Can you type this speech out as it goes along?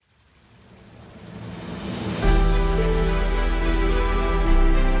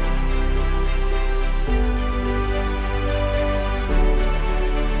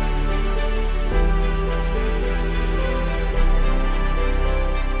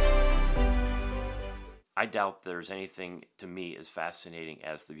I doubt there's anything to me as fascinating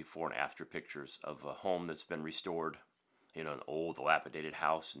as the before and after pictures of a home that's been restored, an old, dilapidated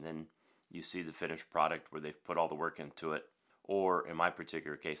house, and then you see the finished product where they've put all the work into it. Or in my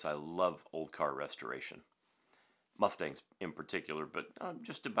particular case, I love old car restoration. Mustangs in particular, but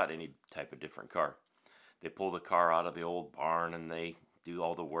just about any type of different car. They pull the car out of the old barn and they do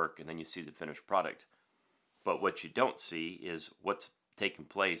all the work, and then you see the finished product. But what you don't see is what's taken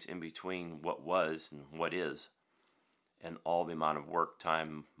place in between what was and what is, and all the amount of work,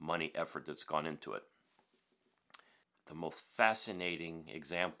 time, money, effort that's gone into it. The most fascinating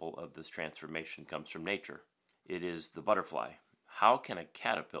example of this transformation comes from nature. It is the butterfly. How can a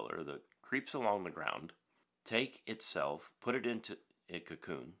caterpillar that creeps along the ground take itself, put it into a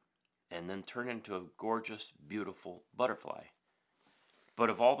cocoon, and then turn into a gorgeous, beautiful butterfly? But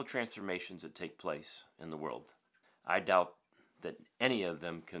of all the transformations that take place in the world, I doubt that any of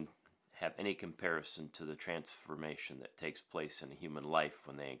them can have any comparison to the transformation that takes place in a human life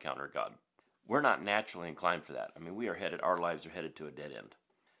when they encounter God. We're not naturally inclined for that. Our lives are headed to a dead end.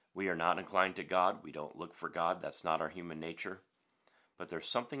 We are not inclined to God. We don't look for God. That's not our human nature. But there's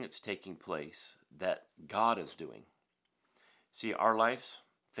something that's taking place that God is doing. See, our lives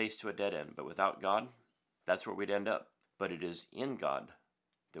face to a dead end, but without God, that's where we'd end up. But it is in God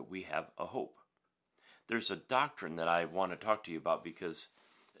that we have a hope. There's a doctrine that I want to talk to you about because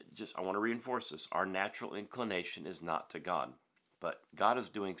I want to reinforce this. Our natural inclination is not to God, but God is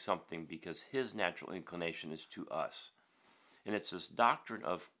doing something because his natural inclination is to us. And it's this doctrine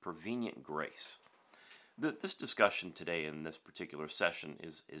of prevenient grace. This discussion today in this particular session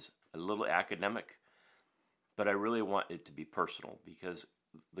is a little academic, but I really want it to be personal because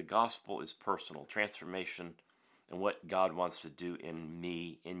the gospel is personal. Transformation and what God wants to do in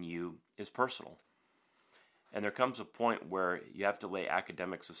me, in you, is personal. And there comes a point where you have to lay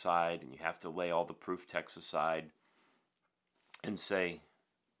academics aside and you have to lay all the proof texts aside and say,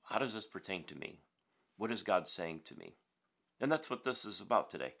 how does this pertain to me? What is God saying to me? And that's what this is about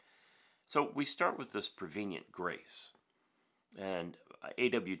today. So we start with this prevenient grace. And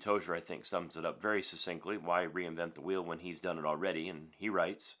A.W. Tozer, I think, sums it up very succinctly. Why reinvent the wheel when he's done it already? And he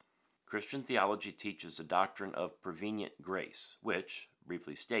writes, Christian theology teaches the doctrine of prevenient grace, which,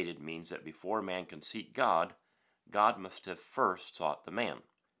 briefly stated, means that before man can seek God, God must have first sought the man.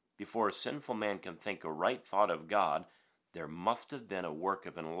 Before a sinful man can think a right thought of God, there must have been a work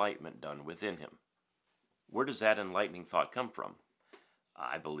of enlightenment done within him. Where does that enlightening thought come from?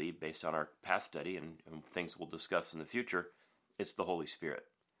 I believe, based on our past study and things we'll discuss in the future, it's the Holy Spirit.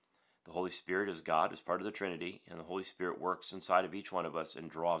 The Holy Spirit is God, is part of the Trinity, and the Holy Spirit works inside of each one of us and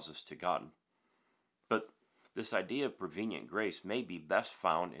draws us to God. But this idea of prevenient grace may be best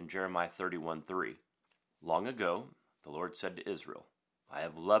found in Jeremiah 31:3. Long ago, the Lord said to Israel, I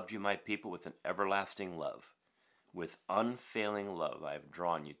have loved you, my people, with an everlasting love. With unfailing love I have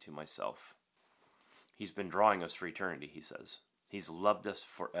drawn you to myself. He's been drawing us for eternity, he says. He's loved us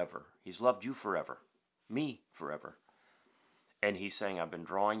forever. He's loved you forever. Me forever. And he's saying, I've been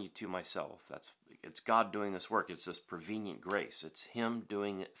drawing you to myself. It's God doing this work. It's this prevenient grace. It's him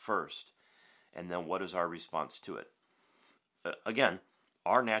doing it first. And then what is our response to it? Again,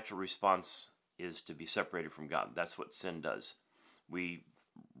 our natural response is to be separated from God. That's what sin does. We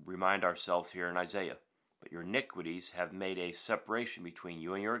remind ourselves here in Isaiah, but your iniquities have made a separation between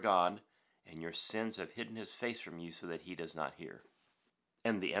you and your God, and your sins have hidden his face from you so that he does not hear.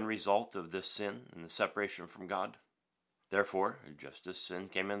 And the end result of this sin and the separation from God? Therefore, just as sin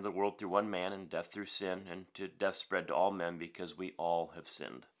came into the world through one man, and death through sin, and to death spread to all men because we all have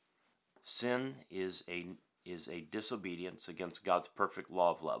sinned. Sin is a disobedience against God's perfect law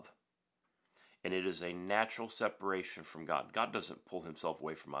of love. And it is a natural separation from God. God doesn't pull himself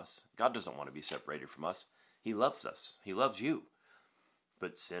away from us. God doesn't want to be separated from us. He loves us. He loves you.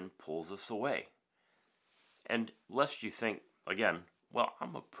 But sin pulls us away. And lest you think, again, well,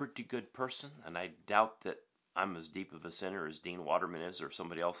 I'm a pretty good person, and I doubt that I'm as deep of a sinner as Dean Waterman is or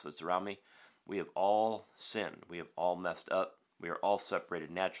somebody else that's around me. We have all sinned. We have all messed up. We are all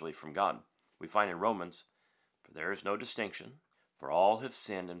separated naturally from God. We find in Romans, for there is no distinction, for all have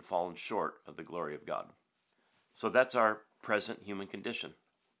sinned and fallen short of the glory of God. So that's our present human condition.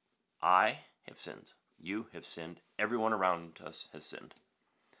 I have sinned. You have sinned. Everyone around us has sinned.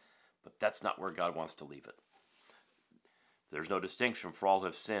 But that's not where God wants to leave it. There's no distinction, for all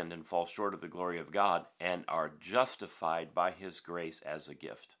have sinned and fall short of the glory of God and are justified by his grace as a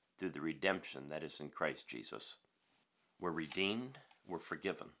gift through the redemption that is in Christ Jesus. We're redeemed, we're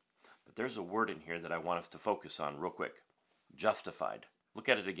forgiven. But there's a word in here that I want us to focus on real quick. Justified. Look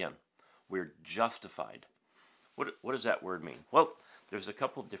at it again. We're justified. What does that word mean? Well, There's a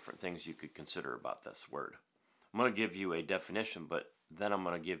couple different things you could consider about this word. I'm going to give you a definition, but then I'm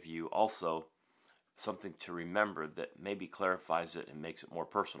going to give you also something to remember that maybe clarifies it and makes it more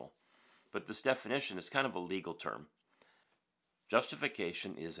personal. But this definition is kind of a legal term.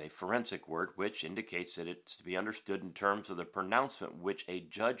 Justification is a forensic word which indicates that it's to be understood in terms of the pronouncement which a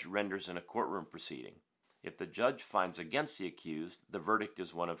judge renders in a courtroom proceeding. If the judge finds against the accused, the verdict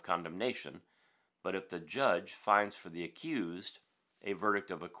is one of condemnation, but if the judge finds for the accused a verdict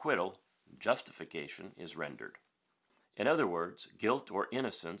of acquittal, justification is rendered. In other words, guilt or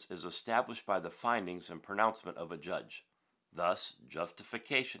innocence is established by the findings and pronouncement of a judge. Thus,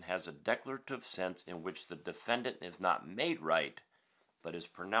 justification has a declarative sense in which the defendant is not made right, but is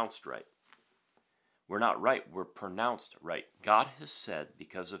pronounced right. We're not right, we're pronounced right. God has said,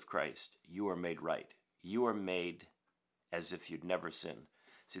 because of Christ, you are made right. You are made as if you'd never sinned.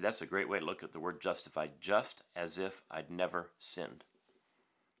 See, that's a great way to look at the word justified, just as if I'd never sinned.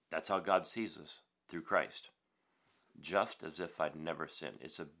 That's how God sees us, through Christ. Just as if I'd never sinned.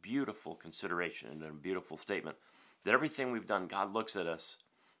 It's a beautiful consideration and a beautiful statement that everything we've done, God looks at us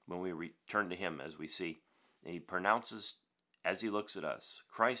when we return to Him, as we see, and He pronounces, as He looks at us,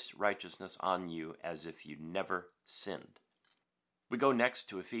 Christ's righteousness on you as if you never sinned. We go next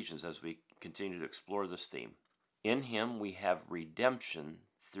to Ephesians as we continue to explore this theme. In Him we have redemption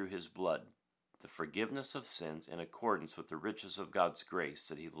through His blood, the forgiveness of sins in accordance with the riches of God's grace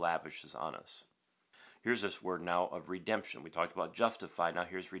that He lavishes on us. Here's this word now of redemption. We talked about justified, now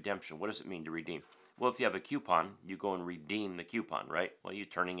here's redemption. What does it mean to redeem? Well, if you have a coupon, you go and redeem the coupon, right? Well, you're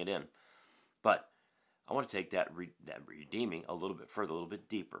turning it in. But I want to take that redeeming a little bit further, a little bit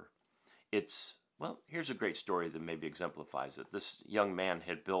deeper. Here's a great story that maybe exemplifies it. This young man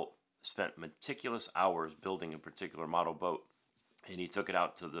had spent meticulous hours building a particular model boat, and he took it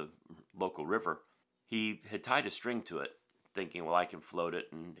out to the local river. He had tied a string to it, thinking, well, I can float it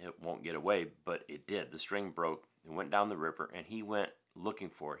and it won't get away, but it did. The string broke and went down the river, and he went looking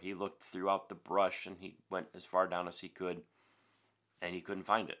for it. He looked throughout the brush, and he went as far down as he could, and he couldn't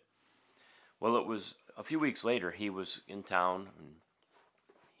find it. Well, it was a few weeks later, he was in town, and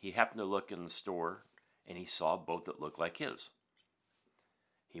he happened to look in the store, and he saw a boat that looked like his.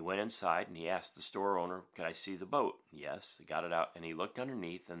 He went inside, and he asked the store owner, could I see the boat? Yes, he got it out, and he looked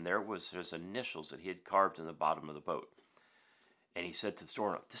underneath, and there was his initials that he had carved in the bottom of the boat. And he said to the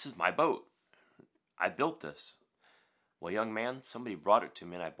store owner, this is my boat. I built this. Well, young man, somebody brought it to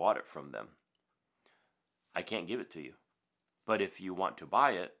me, and I bought it from them. I can't give it to you. But if you want to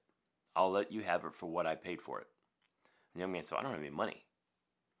buy it, I'll let you have it for what I paid for it. The young man said, I don't have any money.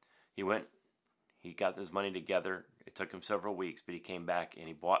 He went, he got his money together. It took him several weeks, but he came back and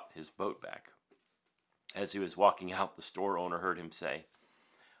he bought his boat back. As he was walking out, the store owner heard him say,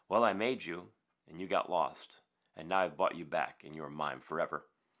 well, I made you, and you got lost, and now I've bought you back, and you're mine forever.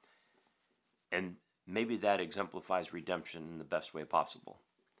 And maybe that exemplifies redemption in the best way possible.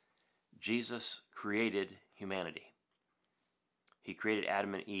 Jesus created humanity. He created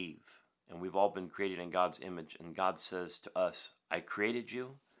Adam and Eve, and we've all been created in God's image, and God says to us, I created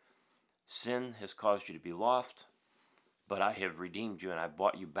you. Sin has caused you to be lost, but I have redeemed you, and I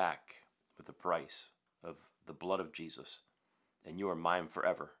bought you back with the price of the blood of Jesus, and you are mine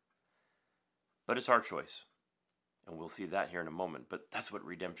forever. But it's our choice, and we'll see that here in a moment, but that's what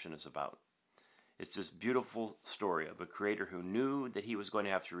redemption is about. It's this beautiful story of a creator who knew that he was going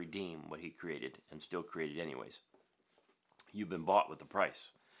to have to redeem what he created, and still created anyways. You've been bought with a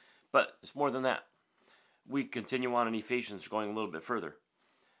price. But it's more than that. We continue on in Ephesians, going a little bit further.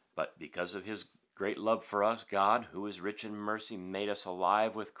 But because of His great love for us, God, who is rich in mercy, made us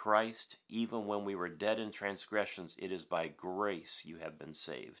alive with Christ, even when we were dead in transgressions. It is by grace you have been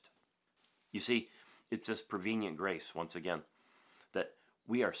saved. You see, it's this prevenient grace, once again, that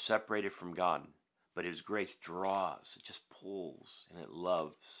we are separated from God, but His grace draws, it just pulls, and it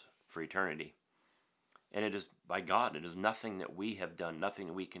loves for eternity. And it is by God. It is nothing that we have done, nothing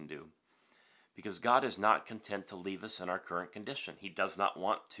that we can do. Because God is not content to leave us in our current condition. He does not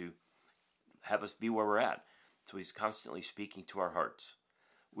want to have us be where we're at. So He's constantly speaking to our hearts.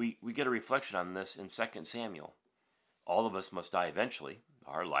 We get a reflection on this in 2 Samuel. All of us must die eventually.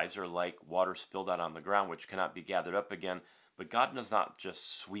 Our lives are like water spilled out on the ground, which cannot be gathered up again. But God does not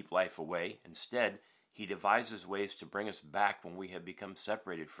just sweep life away. Instead, He devises ways to bring us back when we have become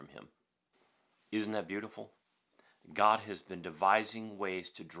separated from Him. Isn't that beautiful? God has been devising ways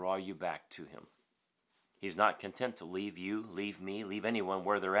to draw you back to Him. He's not content to leave you, leave me, leave anyone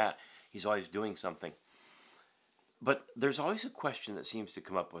where they're at. He's always doing something. But there's always a question that seems to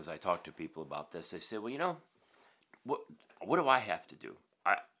come up as I talk to people about this. They say, well, what do I have to do?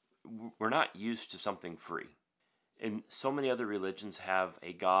 We're not used to something free. And so many other religions have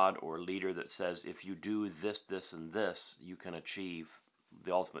a God or leader that says if you do this, this, and this, you can achieve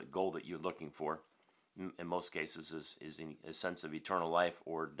the ultimate goal that you're looking for. In most cases is a sense of eternal life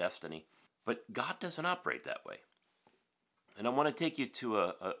or destiny. But God doesn't operate that way. And I want to take you to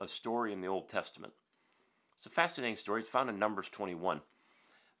a story in the Old Testament. It's a fascinating story. It's found in Numbers 21.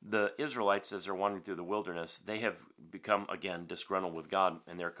 The Israelites, as they're wandering through the wilderness, they have become, again, disgruntled with God,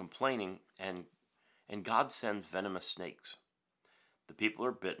 and they're complaining, and God sends venomous snakes. The people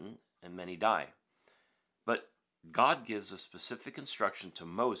are bitten, and many die. But God gives a specific instruction to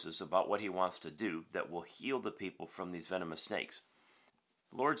Moses about what he wants to do that will heal the people from these venomous snakes.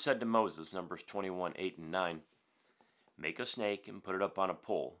 The Lord said to Moses, Numbers 21, 8 and 9, "Make a snake and put it up on a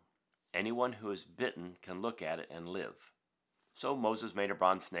pole. Anyone who is bitten can look at it and live." So Moses made a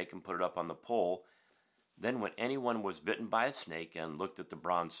bronze snake and put it up on the pole. Then when anyone was bitten by a snake and looked at the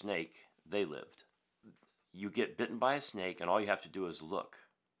bronze snake, they lived. You get bitten by a snake and all you have to do is look.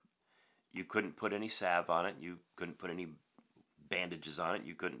 You couldn't put any salve on it. You couldn't put any bandages on it.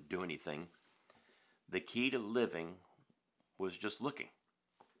 You couldn't do anything. The key to living was just looking.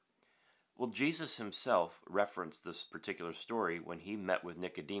 Well, Jesus himself referenced this particular story when he met with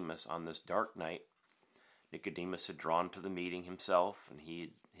Nicodemus on this dark night. Nicodemus had drawn to the meeting himself, and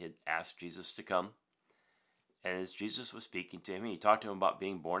he had asked Jesus to come. And as Jesus was speaking to him, he talked to him about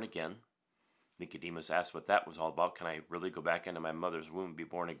being born again. Nicodemus asked what that was all about. Can I really go back into my mother's womb and be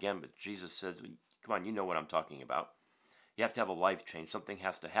born again? But Jesus says, come on, you know what I'm talking about. You have to have a life change. Something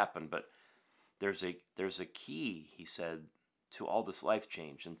has to happen. But there's a key, he said, to all this life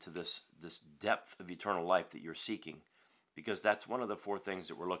change and to this depth of eternal life that you're seeking. Because that's one of the four things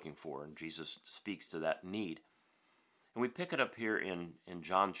that we're looking for. And Jesus speaks to that need. And we pick it up here in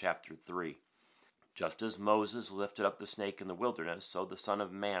John chapter 3. Just as Moses lifted up the snake in the wilderness, so the Son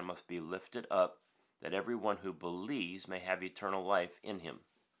of Man must be lifted up, that everyone who believes may have eternal life in him.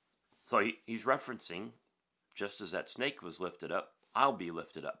 So he's referencing, just as that snake was lifted up, I'll be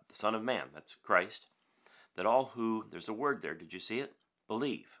lifted up. The Son of Man, that's Christ. That all who, there's a word there, did you see it?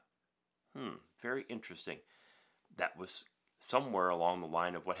 Believe. Very interesting. That was somewhere along the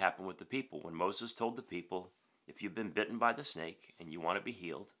line of what happened with the people. When Moses told the people, if you've been bitten by the snake and you want to be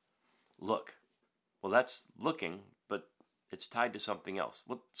healed, look. Well, that's looking, but it's tied to something else.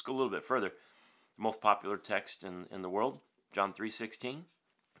 Well, let's go a little bit further. The most popular text in the world, John 3:16.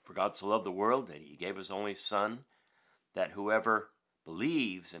 For God so loved the world that he gave his only Son, that whoever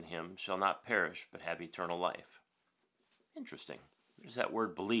believes in him shall not perish, but have eternal life. Interesting. There's that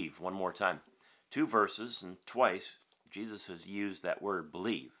word believe one more time. 2 verses, and twice Jesus has used that word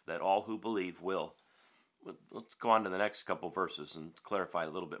believe, that all who believe will. Let's go on to the next couple verses and clarify a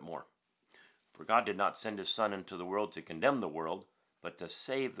little bit more. For God did not send his Son into the world to condemn the world, but to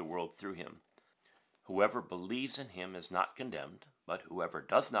save the world through him. Whoever believes in him is not condemned, but whoever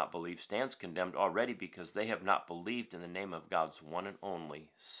does not believe stands condemned already because they have not believed in the name of God's one and only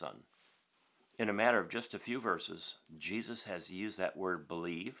Son. In a matter of just a few verses, Jesus has used that word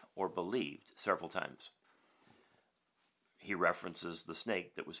believe or believed several times. He references the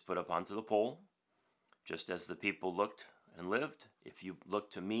snake that was put up onto the pole. Just as the people looked and lived, if you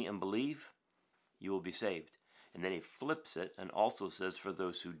look to me and believe, you will be saved. And then he flips it and also says, for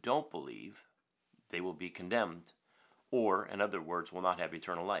those who don't believe, they will be condemned, or, in other words, will not have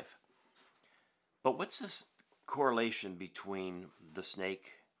eternal life. But what's this correlation between the snake,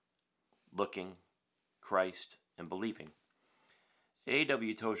 looking, Christ, and believing?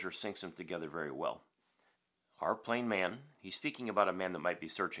 A.W. Tozer sinks them together very well. Our plain man, he's speaking about a man that might be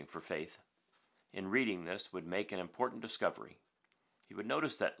searching for faith, in reading this would make an important discovery. He would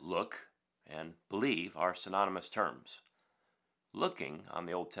notice that look and believe are synonymous terms. Looking on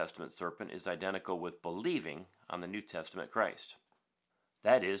the Old Testament serpent is identical with believing on the New Testament Christ.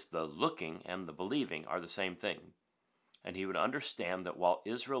 That is, the looking and the believing are the same thing. And he would understand that while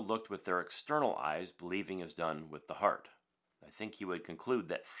Israel looked with their external eyes, believing is done with the heart. I think he would conclude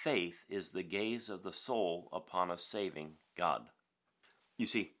that faith is the gaze of the soul upon a saving God. You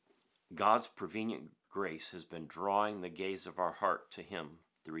see, God's prevenient grace has been drawing the gaze of our heart to him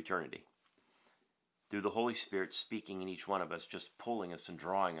through eternity. Through the Holy Spirit speaking in each one of us, just pulling us and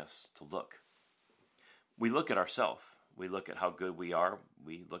drawing us to look. We look at ourselves. We look at how good we are.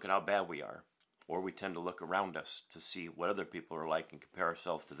 We look at how bad we are. Or we tend to look around us to see what other people are like and compare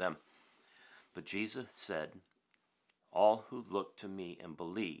ourselves to them. But Jesus said, all who look to me and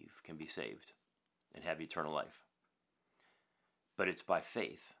believe can be saved and have eternal life. But it's by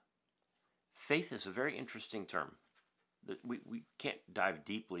faith. Faith is a very interesting term. We can't dive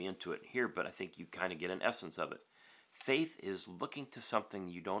deeply into it here, but I think you kind of get an essence of it. Faith is looking to something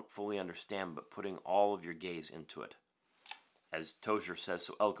you don't fully understand, but putting all of your gaze into it. As Tozer says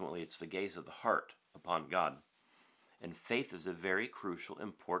so eloquently, it's the gaze of the heart upon God. And faith is a very crucial,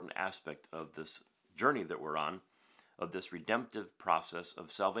 important aspect of this journey that we're on, of this redemptive process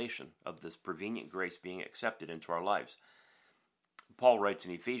of salvation, of this prevenient grace being accepted into our lives. Paul writes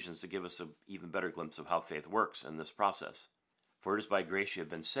in Ephesians to give us an even better glimpse of how faith works in this process. For it is by grace you have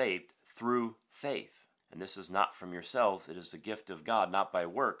been saved through faith. And this is not from yourselves, it is the gift of God, not by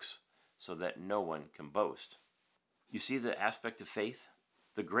works, so that no one can boast. You see the aspect of faith?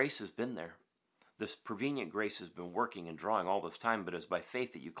 The grace has been there. This prevenient grace has been working and drawing all this time, but it's by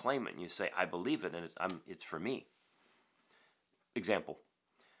faith that you claim it and you say, I believe it, and it's for me. Example.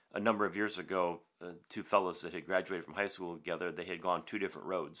 A number of years ago, two fellows that had graduated from high school together, they had gone two different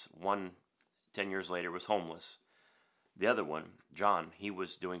roads. One, 10 years later, was homeless. The other one, John, he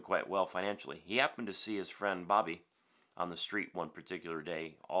was doing quite well financially. He happened to see his friend Bobby on the street one particular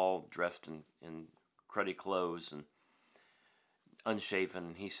day, all dressed in cruddy clothes and unshaven.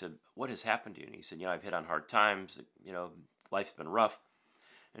 And he said, what has happened to you? And he said, I've hit on hard times. Life's been rough.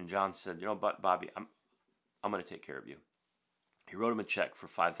 And John said, but Bobby, I'm going to take care of you. He wrote him a check for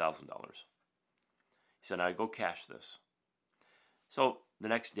 $5,000. He said, now go cash this. So the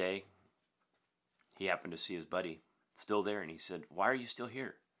next day, he happened to see his buddy still there, and he said, why are you still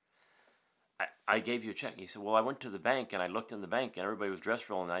here? I gave you a check. He said, well, I went to the bank, and I looked in the bank, and everybody was dressed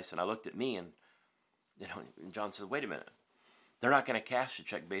real nice, and I looked at me, and John said, wait a minute. They're not going to cash the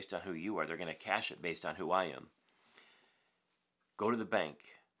check based on who you are. They're going to cash it based on who I am. Go to the bank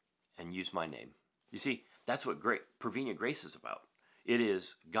and use my name. You see, that's what prevenient grace is about. It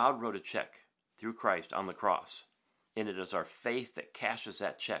is God wrote a check through Christ on the cross, and it is our faith that cashes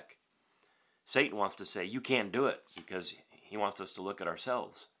that check. Satan wants to say, you can't do it, because he wants us to look at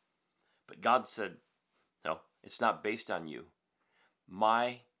ourselves. But God said, no, it's not based on you.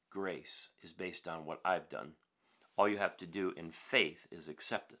 My grace is based on what I've done. All you have to do in faith is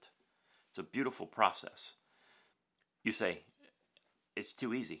accept it. It's a beautiful process. You say, it's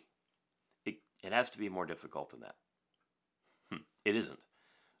too easy. It has to be more difficult than that. It isn't.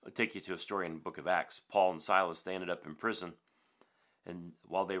 I'll take you to a story in the book of Acts. Paul and Silas, they ended up in prison. And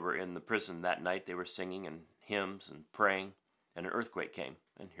while they were in the prison that night, they were singing and hymns and praying, and an earthquake came.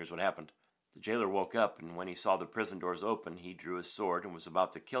 And here's what happened. The jailer woke up, and when he saw the prison doors open, he drew his sword and was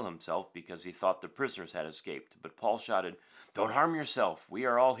about to kill himself because he thought the prisoners had escaped. But Paul shouted, don't harm yourself. We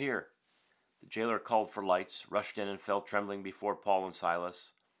are all here. The jailer called for lights, rushed in, and fell trembling before Paul and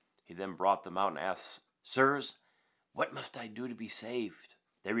Silas. He then brought them out and asked, sirs, what must I do to be saved?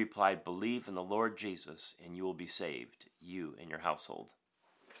 They replied, believe in the Lord Jesus, and you will be saved, you and your household.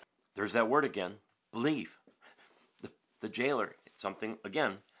 There's that word again, believe. The jailer, something,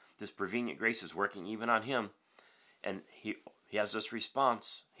 again, this prevenient grace is working even on him. And he has this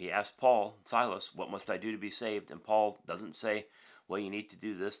response. He asked Paul, Silas, what must I do to be saved? And Paul doesn't say, well, you need to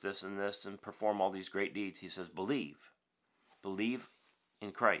do this, this, and this, and perform all these great deeds. He says, believe. Believe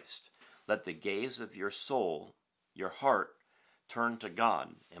in Christ. Let the gaze of your soul, your heart, turn to God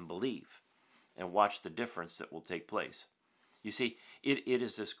and believe, and watch the difference that will take place. You see, it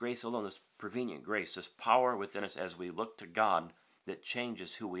is this grace alone, this prevenient grace, this power within us as we look to God that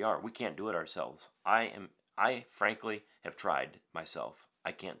changes who we are. We can't do it ourselves. I frankly have tried myself.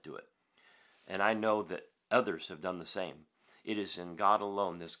 I can't do it. And I know that others have done the same. It is in God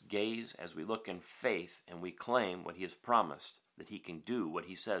alone, this gaze as we look in faith and we claim what He has promised, that He can do what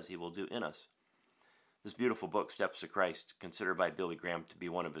He says He will do in us. This beautiful book, Steps to Christ, considered by Billy Graham to be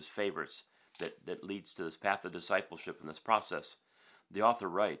one of his favorites, that leads to this path of discipleship in this process. The author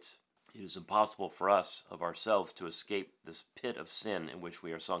writes, it is impossible for us of ourselves to escape this pit of sin in which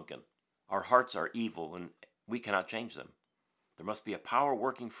we are sunken. Our hearts are evil and we cannot change them. There must be a power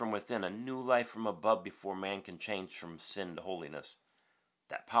working from within, a new life from above before man can change from sin to holiness.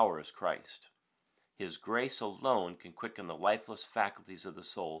 That power is Christ. His grace alone can quicken the lifeless faculties of the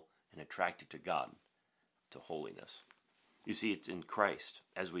soul and attract it to God, to holiness. You see, it's in Christ.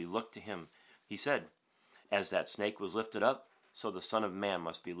 As we look to Him, He said, as that snake was lifted up, so the Son of Man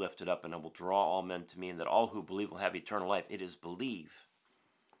must be lifted up, and I will draw all men to me, and that all who believe will have eternal life. It is believe.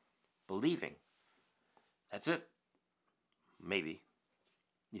 Believing. That's it. Maybe.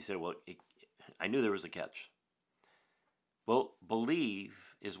 You said, well, I knew there was a catch. Well, believe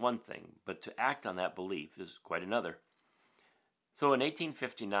is one thing, but to act on that belief is quite another. So in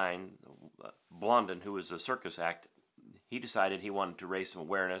 1859, Blondin, who was a circus act, he decided he wanted to raise some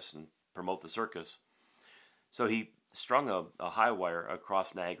awareness and promote the circus. So he strung a high wire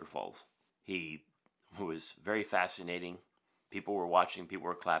across Niagara Falls. He was very fascinating. People were watching, people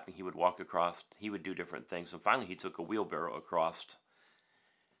were clapping. He would walk across, he would do different things. And finally, he took a wheelbarrow across.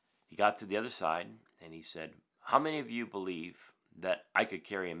 He got to the other side, and he said, how many of you believe that I could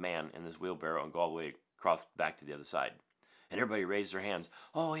carry a man in this wheelbarrow and go all the way across back to the other side? And everybody raised their hands.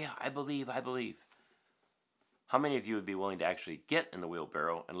 Oh, yeah, I believe. How many of you would be willing to actually get in the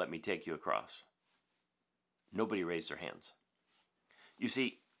wheelbarrow and let me take you across? Nobody raised their hands. You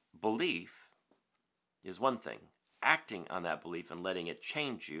see, belief is one thing. Acting on that belief and letting it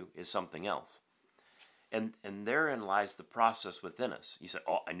change you is something else. And therein lies the process within us. You say,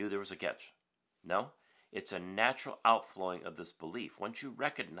 oh, I knew there was a catch. No, it's a natural outflowing of this belief. Once you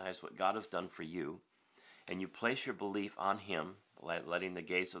recognize what God has done for you, and you place your belief on Him, letting the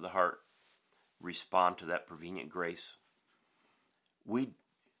gaze of the heart respond to that prevenient grace, we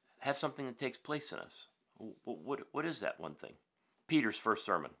have something that takes place in us. What is that one thing? Peter's first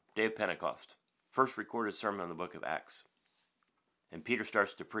sermon, day of Pentecost, first recorded sermon in the book of Acts. And Peter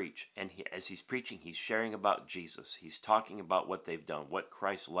starts to preach, and as he's preaching, he's sharing about Jesus. He's talking about what they've done, what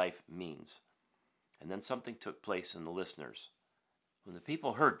Christ's life means. And then something took place in the listeners. When the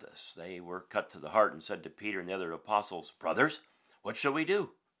people heard this, they were cut to the heart and said to Peter and the other apostles, brothers, what shall we do?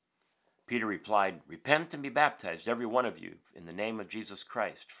 Peter replied, repent and be baptized, every one of you, in the name of Jesus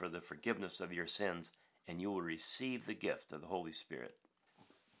Christ, for the forgiveness of your sins, and you will receive the gift of the Holy Spirit.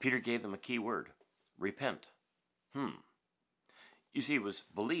 Peter gave them a key word, repent. You see, it was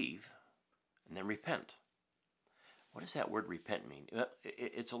believe and then repent. What does that word repent mean?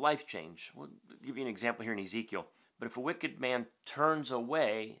 It's a life change. We'll give you an example here in Ezekiel. But if a wicked man turns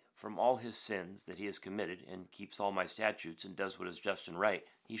away from all his sins that he has committed and keeps all my statutes and does what is just and right,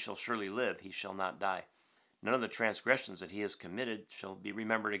 he shall surely live, he shall not die. None of the transgressions that he has committed shall be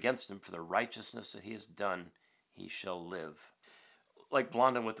remembered against him. For the righteousness that he has done, he shall live. Like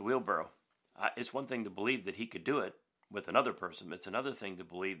Blondin with the wheelbarrow. It's one thing to believe that he could do it with another person. It's another thing to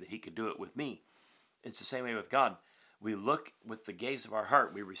believe that he could do it with me. It's the same way with God. We look with the gaze of our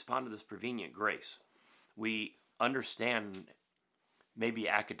heart. We respond to this prevenient grace. We understand maybe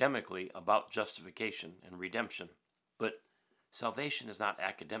academically about justification and redemption. But salvation is not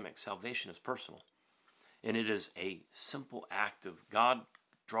academic. Salvation is personal. And it is a simple act of God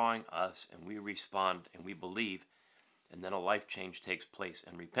drawing us, and we respond and we believe, and then a life change takes place.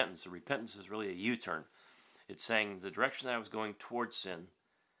 And repentance, so repentance is really a U-turn. It's saying the direction that I was going towards sin,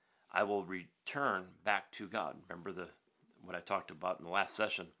 I will return back to God. Remember what I talked about in the last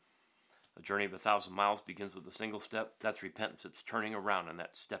session. A journey of 1,000 miles begins with a single step. That's repentance. It's turning around and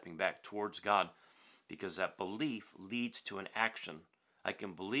that's stepping back towards God, because that belief leads to an action. I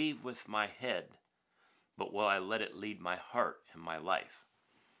can believe with my head, but will I let it lead my heart and my life?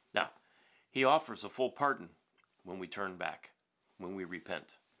 Now, He offers a full pardon when we turn back, when we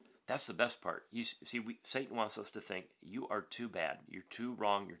repent. That's the best part. You see, Satan wants us to think, you are too bad, you're too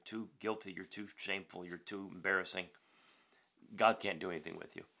wrong, you're too guilty, you're too shameful, you're too embarrassing. God can't do anything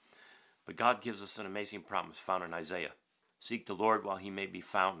with you. But God gives us an amazing promise found in Isaiah. Seek the Lord while He may be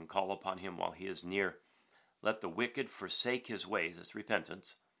found, and call upon Him while He is near. Let the wicked forsake his ways, that's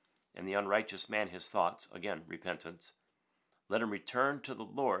repentance, and the unrighteous man his thoughts, again, repentance. Let him return to the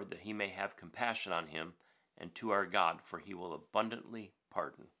Lord, that He may have compassion on him, and to our God, for He will abundantly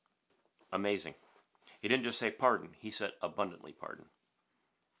pardon. Amazing. He didn't just say pardon, He said abundantly pardon.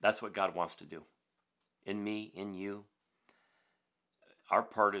 That's what God wants to do. In me, in you. Our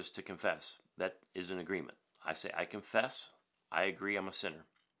part is to confess. That is an agreement. I say, I confess, I agree I'm a sinner.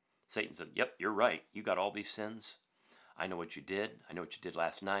 Satan said, yep, you're right. You got all these sins. I know what you did. I know what you did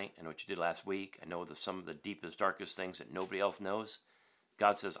last night. I know what you did last week. I know some of the deepest, darkest things that nobody else knows.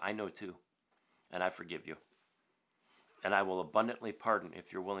 God says, I know too, and I forgive you. And I will abundantly pardon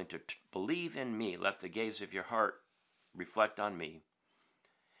if you're willing to believe in me. Let the gaze of your heart reflect on me,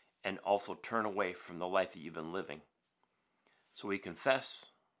 and also turn away from the life that you've been living. So we confess,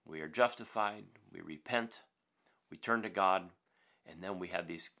 we are justified, we repent, we turn to God, and then we have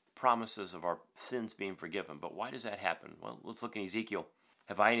these promises of our sins being forgiven. But why does that happen? Well, let's look in Ezekiel.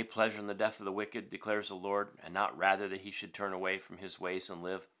 Have I any pleasure in the death of the wicked, declares the Lord, and not rather that he should turn away from his ways and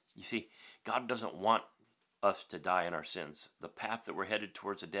live? You see, God doesn't want us to die in our sins. The path that we're headed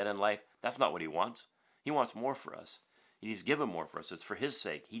towards a dead-end life, that's not what He wants. He wants more for us. He's given more for us. It's for His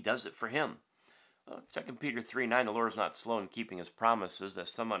sake. He does it for Him. 2 Peter 3:9, the Lord is not slow in keeping His promises, as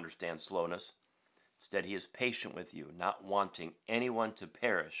some understand slowness. Instead, He is patient with you, not wanting anyone to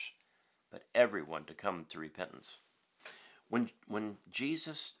perish, but everyone to come to repentance. When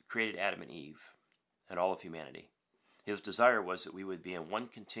Jesus created Adam and Eve and all of humanity, His desire was that we would be in one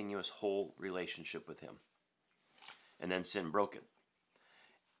continuous whole relationship with Him. And then sin broke it.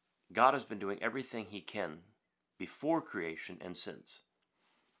 God has been doing everything He can before creation and sins,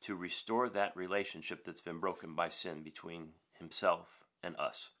 to restore that relationship that's been broken by sin between himself and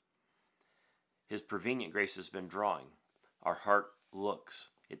us. His prevenient grace has been drawing. Our heart looks,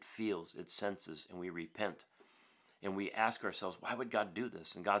 it feels, it senses, and we repent. And we ask ourselves, why would God do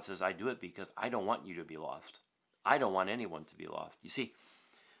this? And God says, I do it because I don't want you to be lost. I don't want anyone to be lost. You see,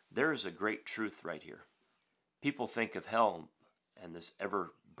 there is a great truth right here. People think of hell and this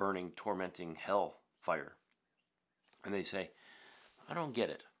ever-burning, tormenting hell fire. And they say, I don't get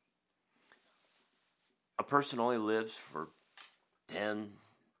it. A person only lives for 10,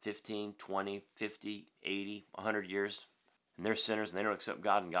 15, 20, 50, 80, 100 years, and they're sinners and they don't accept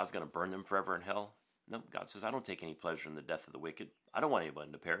God, and God's going to burn them forever in hell. No, God says, I don't take any pleasure in the death of the wicked. I don't want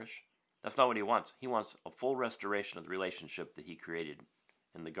anybody to perish. That's not what he wants. He wants a full restoration of the relationship that he created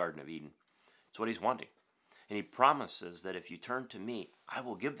in the Garden of Eden. It's what he's wanting. And he promises that if you turn to me, I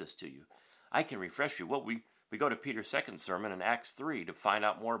will give this to you. I can refresh you. Well, we go to Peter's second sermon in Acts 3 to find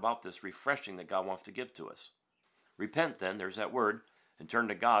out more about this refreshing that God wants to give to us. Repent then, there's that word, and turn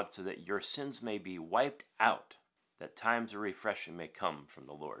to God so that your sins may be wiped out, that times of refreshing may come from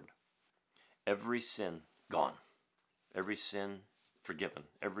the Lord. Every sin gone. Every sin forgiven.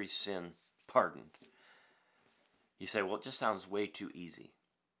 Every sin pardoned. You say, well, it just sounds way too easy.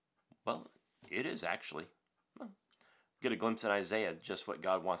 Well, it is actually. Get a glimpse in Isaiah just what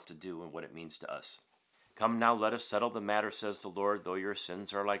God wants to do and what it means to us. Come now, let us settle the matter, says the Lord. Though your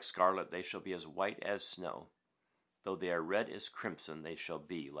sins are like scarlet, they shall be as white as snow. Though they are red as crimson, they shall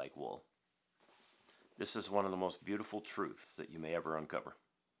be like wool. This is one of the most beautiful truths that you may ever uncover.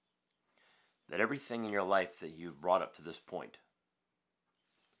 That everything in your life that you've brought up to this point,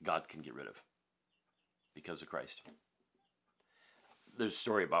 God can get rid of because of Christ. There's a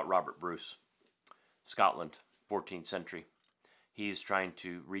story about Robert Bruce, Scotland, 14th century. He's trying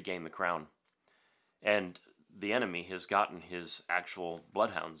to regain the crown. And the enemy has gotten his actual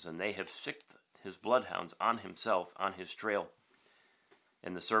bloodhounds, and they have sicked his bloodhounds on himself, on his trail.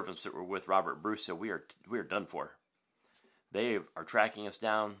 And the servants that were with Robert Bruce said, we are done for. They are tracking us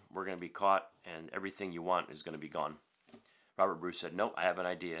down. We're going to be caught, and everything you want is going to be gone. Robert Bruce said, no, I have an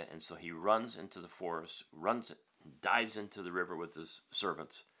idea. And so he runs into the forest, dives into the river with his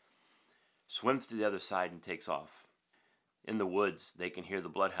servants, swims to the other side, and takes off. In the woods, they can hear the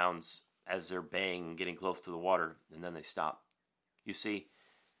bloodhounds as they're baying and getting close to the water, and then they stop. You see,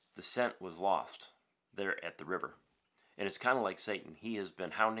 the scent was lost there at the river. And it's kind of like Satan. He has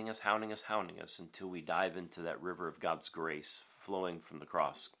been hounding us until we dive into that river of God's grace flowing from the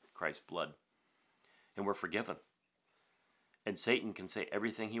cross, Christ's blood. And we're forgiven. And Satan can say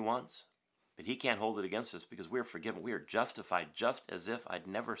everything he wants, but he can't hold it against us because we're forgiven. We are justified just as if I'd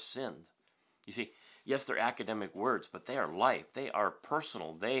never sinned. You see, yes, they're academic words, but they are life. They are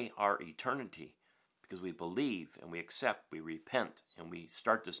personal. They are eternity. Because we believe and we accept, we repent, and we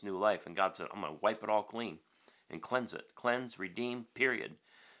start this new life. And God said, I'm going to wipe it all clean and cleanse it. Cleanse, redeem, period.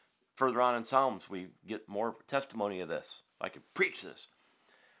 Further on in Psalms, we get more testimony of this. I could preach this.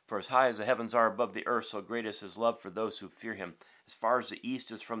 For as high as the heavens are above the earth, so great is his love for those who fear him. As far as the east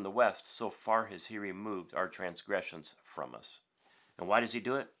is from the west, so far has he removed our transgressions from us. And why does he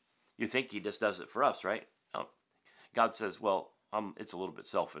do it? You think he just does it for us, right? No. God says, well, it's a little bit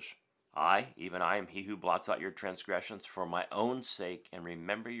selfish. Even I, am he who blots out your transgressions for my own sake, and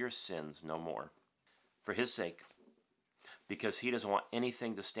remember your sins no more. For his sake, because he doesn't want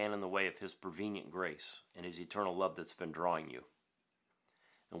anything to stand in the way of his prevenient grace and his eternal love that's been drawing you.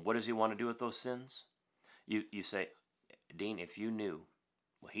 And what does he want to do with those sins? You say, Dean, if you knew.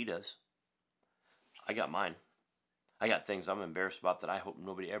 Well, he does. I got mine. I got things I'm embarrassed about that I hope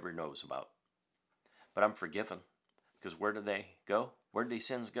nobody ever knows about. But I'm forgiven. Because where do they go? Where do these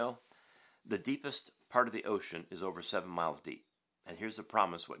sins go? The deepest part of the ocean is over 7 miles deep. And here's the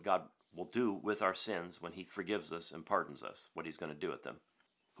promise what God will do with our sins when he forgives us and pardons us, what he's going to do with them.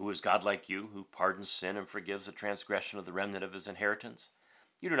 Who is God like you, who pardons sin and forgives the transgression of the remnant of his inheritance?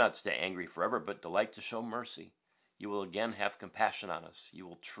 You do not stay angry forever, but delight to show mercy. You will again have compassion on us. You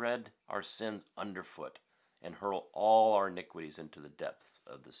will tread our sins underfoot and hurl all our iniquities into the depths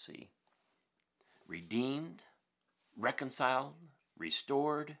of the sea. Redeemed, reconciled,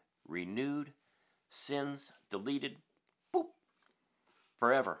 restored, renewed, sins deleted, boop,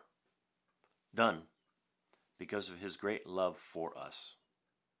 forever. Done. Because of his great love for us.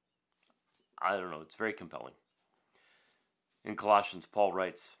 I don't know, it's very compelling. In Colossians, Paul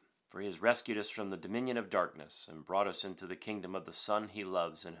writes, for he has rescued us from the dominion of darkness and brought us into the kingdom of the Son he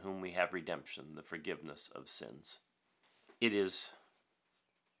loves, in whom we have redemption, the forgiveness of sins. It is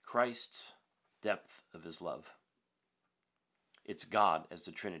Christ's depth of his love. It's God as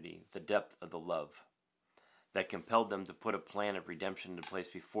the Trinity, the depth of the love that compelled them to put a plan of redemption into place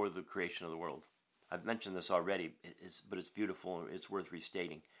before the creation of the world. I've mentioned this already, but it's beautiful and it's worth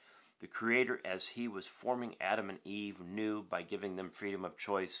restating. The Creator, as He was forming Adam and Eve, knew by giving them freedom of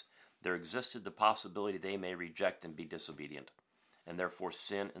choice, there existed the possibility they may reject and be disobedient, and therefore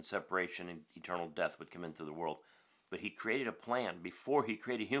sin and separation and eternal death would come into the world. But He created a plan before He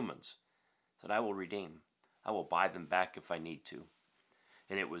created humans. He said, I will redeem. I will buy them back if I need to.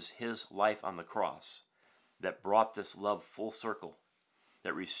 And it was His life on the cross that brought this love full circle,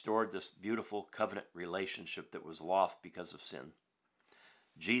 that restored this beautiful covenant relationship that was lost because of sin.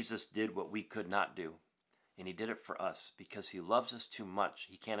 Jesus did what we could not do, and He did it for us because He loves us too much.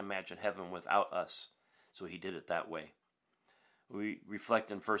 He can't imagine heaven without us, so He did it that way. We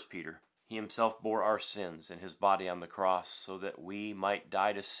reflect in 1 Peter. He Himself bore our sins in His body on the cross so that we might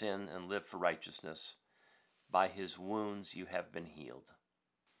die to sin and live for righteousness. By His wounds you have been healed.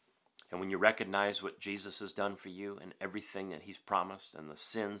 And when you recognize what Jesus has done for you and everything that He's promised and the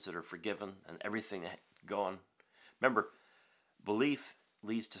sins that are forgiven and everything that gone, remember, belief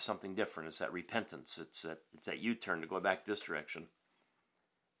leads to something different. It's that repentance. It's that U-turn to go back this direction.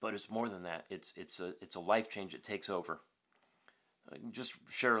 But it's more than that. It's a life change that takes over. Just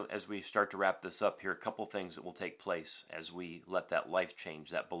share, as we start to wrap this up here, a couple things that will take place as we let that life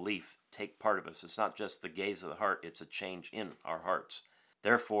change, that belief, take part of us. It's not just the gaze of the heart, it's a change in our hearts.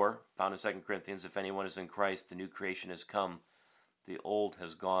 Therefore, found in 2 Corinthians, if anyone is in Christ, the new creation has come. The old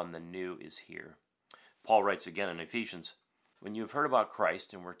has gone, the new is here. Paul writes again in Ephesians, when you have heard about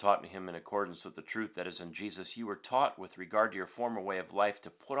Christ and were taught in Him in accordance with the truth that is in Jesus, you were taught with regard to your former way of life to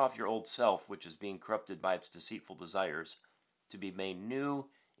put off your old self, which is being corrupted by its deceitful desires, to be made new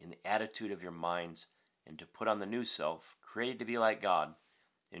in the attitude of your minds, and to put on the new self, created to be like God,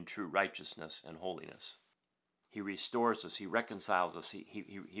 in true righteousness and holiness. He restores us, He reconciles us,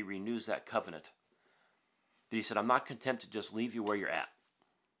 He renews that covenant. But He said, I'm not content to just leave you where you're at.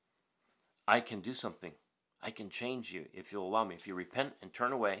 I can do something. I can change you if you'll allow me. If you repent and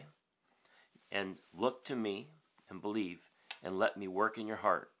turn away and look to me and believe and let me work in your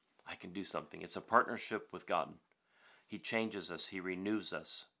heart, I can do something. It's a partnership with God. He changes us. He renews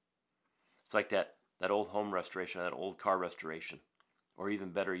us. It's like that old home restoration, that old car restoration. Or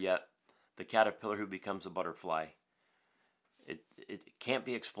even better yet, the caterpillar who becomes a butterfly. It can't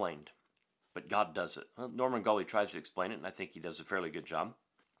be explained, but God does it. Well, Norman Gully tries to explain it, and I think he does a fairly good job.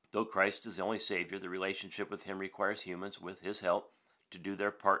 Though Christ is the only Savior, the relationship with Him requires humans, with His help, to do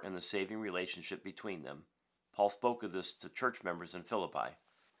their part in the saving relationship between them. Paul spoke of this to church members in Philippi.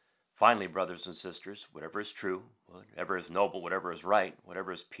 Finally, brothers and sisters, whatever is true, whatever is noble, whatever is right,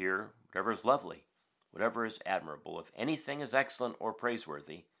 whatever is pure, whatever is lovely, whatever is admirable, if anything is excellent or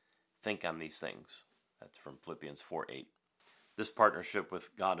praiseworthy, think on these things. That's from Philippians 4:8. This partnership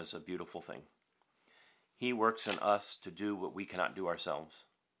with God is a beautiful thing. He works in us to do what we cannot do ourselves.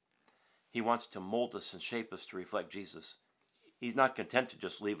 He wants to mold us and shape us to reflect Jesus. He's not content to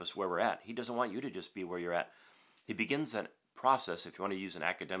just leave us where we're at. He doesn't want you to just be where you're at. He begins a process, if you want to use an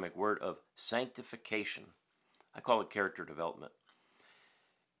academic word, of sanctification. I call it character development.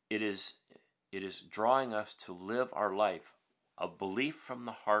 It is drawing us to live our life of belief from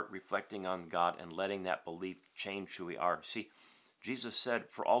the heart, reflecting on God and letting that belief change who we are. See, Jesus said,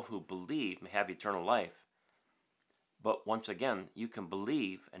 for all who believe may have eternal life. But once again, you can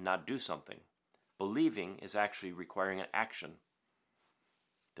believe and not do something. Believing is actually requiring an action.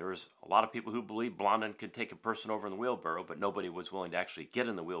 There's a lot of people who believe Blondin could take a person over in the wheelbarrow, but nobody was willing to actually get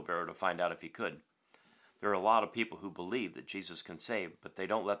in the wheelbarrow to find out if he could. There are a lot of people who believe that Jesus can save, but they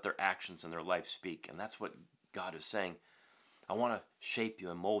don't let their actions and their life speak. And that's what God is saying. I want to shape you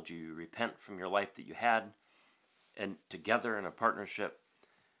and mold you. You repent from your life that you had, and together in a partnership,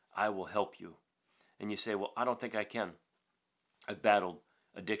 I will help you. And you say, well, I don't think I can. I've battled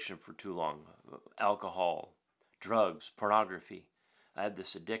addiction for too long. Alcohol, drugs, pornography. I have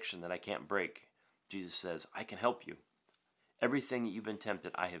this addiction that I can't break. Jesus says, I can help you. Everything that you've been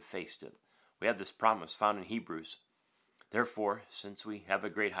tempted, I have faced it. We have this promise found in Hebrews. Therefore, since we have a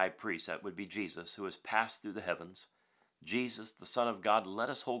great high priest, that would be Jesus, who has passed through the heavens, Jesus, the Son of God,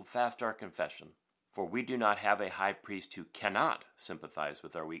 let us hold fast our confession. For we do not have a high priest who cannot sympathize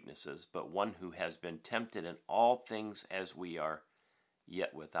with our weaknesses, but one who has been tempted in all things as we are,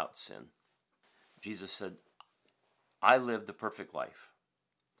 yet without sin. Jesus said, I lived the perfect life.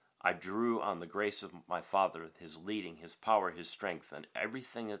 I drew on the grace of my Father, His leading, His power, His strength, and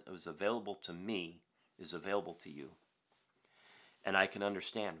everything that was available to me is available to you. And I can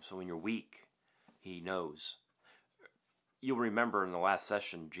understand. So when you're weak, He knows. You'll remember in the last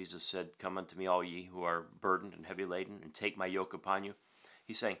session, Jesus said, come unto me, all ye who are burdened and heavy laden, and take my yoke upon you.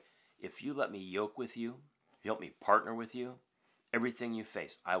 He's saying, if you let me yoke with you, you help me partner with you, everything you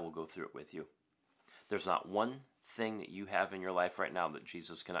face, I will go through it with you. There's not one thing that you have in your life right now that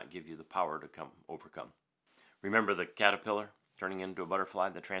Jesus cannot give you the power to overcome. Remember the caterpillar turning into a butterfly,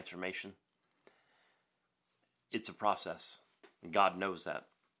 the transformation? It's a process. And God knows that.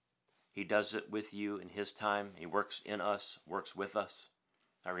 He does it with you in His time. He works in us, works with us.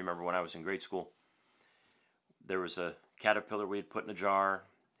 I remember when I was in grade school, there was a caterpillar we had put in a jar.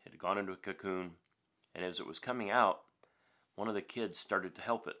 It had gone into a cocoon. And as it was coming out, one of the kids started to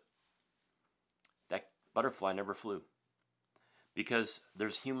help it. That butterfly never flew. Because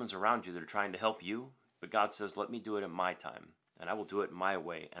there's humans around you that are trying to help you, but God says, let me do it in my time. And I will do it my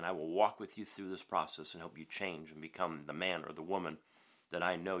way. And I will walk with you through this process and help you change and become the man or the woman that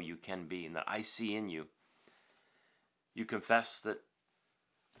I know you can be and that I see in you. You confess that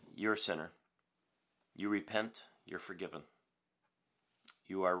you're a sinner. You repent, you're forgiven.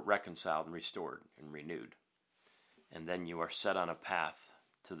 You are reconciled and restored and renewed. And then you are set on a path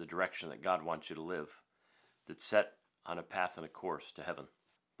to the direction that God wants you to live, that's set on a path and a course to heaven.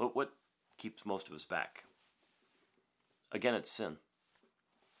 But what keeps most of us back? Again, it's sin.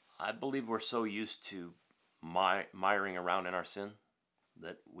 I believe we're so used to miring around in our sin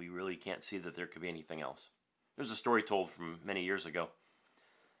that we really can't see that there could be anything else. There's a story told from many years ago.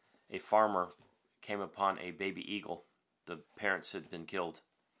 A farmer came upon a baby eagle. The parents had been killed.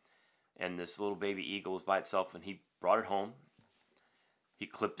 And this little baby eagle was by itself, and he brought it home. He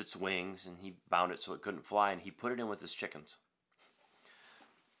clipped its wings, and he bound it so it couldn't fly, and he put it in with his chickens.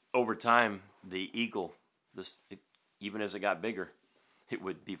 Over time, the eagle, even as it got bigger, it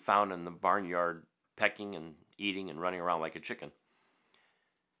would be found in the barnyard pecking and eating and running around like a chicken.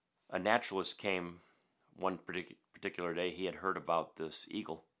 A naturalist came one particular day. He had heard about this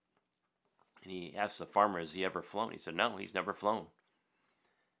eagle. And he asked the farmer, has he ever flown? He said, no, he's never flown.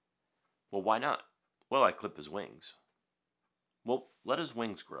 Well, why not? Well, I clip his wings. Well, let his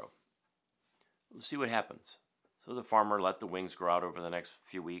wings grow. Let's see what happens. So the farmer let the wings grow out over the next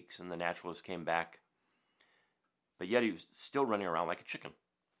few weeks, and the naturalist came back. But yet he was still running around like a chicken.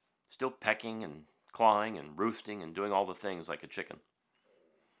 Still pecking and clawing and roosting and doing all the things like a chicken.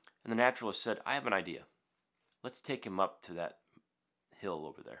 And the naturalist said, I have an idea. Let's take him up to that hill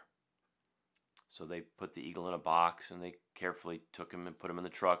over there. So they put the eagle in a box, and they carefully took him and put him in the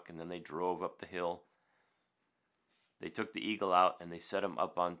truck, and then they drove up the hill. They took the eagle out, and they set him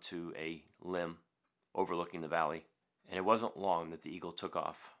up onto a limb overlooking the valley. And it wasn't long that the eagle took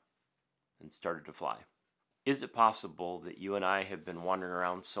off and started to fly. Is it possible that you and I have been wandering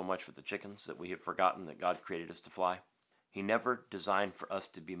around so much with the chickens that we have forgotten that God created us to fly? He never designed for us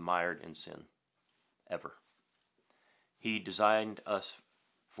to be mired in sin, ever. He designed us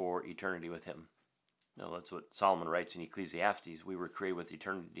for eternity with Him. No, that's what Solomon writes in Ecclesiastes. We were created with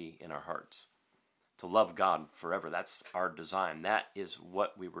eternity in our hearts. To love God forever. That's our design. That is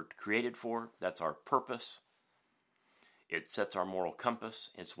what we were created for. That's our purpose. It sets our moral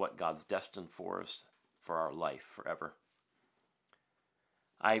compass. It's what God's destined for us, for our life forever.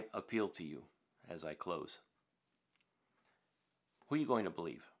 I appeal to you as I close. Who are you going to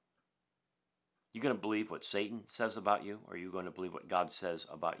believe? You going to believe what Satan says about you, or are you going to believe what God says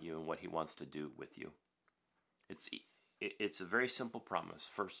about you and what He wants to do with you? It's a very simple promise.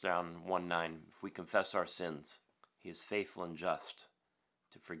 1 John 1:9, if we confess our sins, He is faithful and just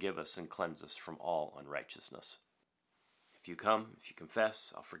to forgive us and cleanse us from all unrighteousness. If you come, if you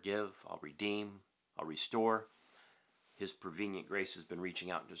confess, I'll forgive, I'll redeem, I'll restore. His prevenient grace has been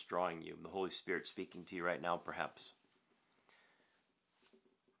reaching out and just drawing you. The Holy Spirit speaking to you right now, perhaps.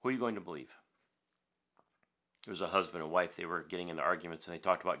 Who are you going to believe? There was a husband and wife. They were getting into arguments, and they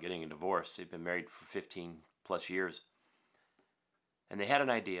talked about getting a divorce. They'd been married for 15 plus years. And they had an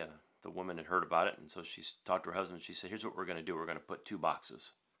idea. The woman had heard about it, and so she talked to her husband. She said, here's what we're going to do. We're going to put 2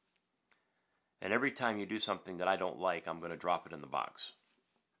 boxes. And every time you do something that I don't like, I'm going to drop it in the box.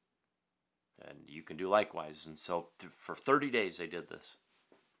 And you can do likewise. And so for 30 days, they did this.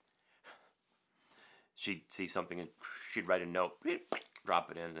 She'd see something, and she'd write a note,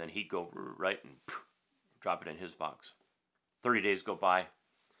 drop it in, and then he'd go right and drop it in his box. 30 days go by.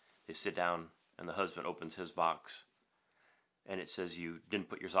 They sit down, and the husband opens his box. And it says, you didn't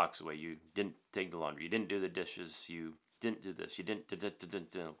put your socks away. You didn't take the laundry. You didn't do the dishes. You didn't do this. You didn't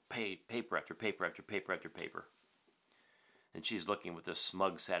paper after paper after paper after paper. And she's looking with this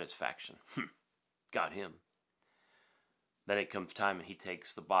smug satisfaction. Got him. Then it comes time, and he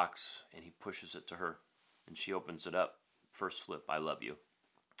takes the box, and he pushes it to her. And she opens it up. First slip, I love you.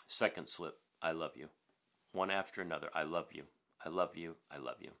 Second slip, I love you. One after another, I love you. I love you. I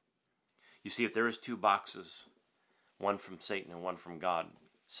love you. You see, if there is 2 boxes, one from Satan and one from God,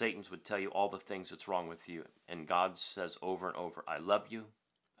 Satan's would tell you all the things that's wrong with you. And God says over and over, I love you,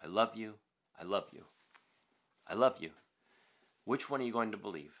 I love you, I love you, I love you. Which one are you going to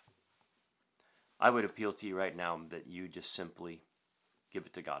believe? I would appeal to you right now that you just simply give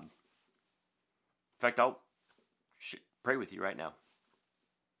it to God. In fact, I'll pray with you right now.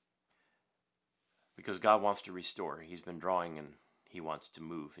 Because God wants to restore. He's been drawing and He wants to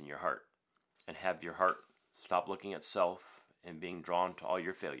move in your heart. And have your heart stop looking at self and being drawn to all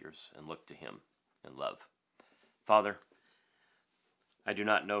your failures and look to Him in love. Father, I do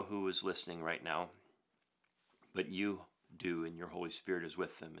not know who is listening right now, but you do, and your Holy Spirit is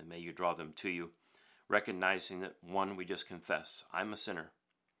with them, and may you draw them to you, recognizing that, one, we just confess, I'm a sinner,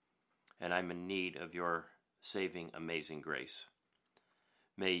 and I'm in need of your saving, amazing grace.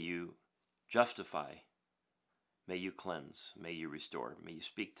 May you justify, may you cleanse, may you restore, may you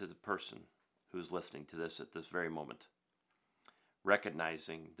speak to the person who's listening to this at this very moment,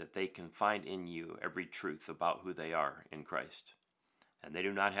 recognizing that they can find in you every truth about who they are in Christ. And they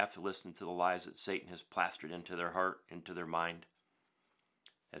do not have to listen to the lies that Satan has plastered into their heart, into their mind.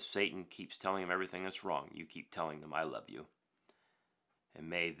 As Satan keeps telling them everything that's wrong, you keep telling them, I love you. And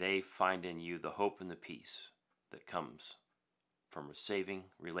may they find in you the hope and the peace that comes from a saving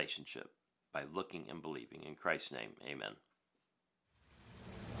relationship by looking and believing. In Christ's name, amen.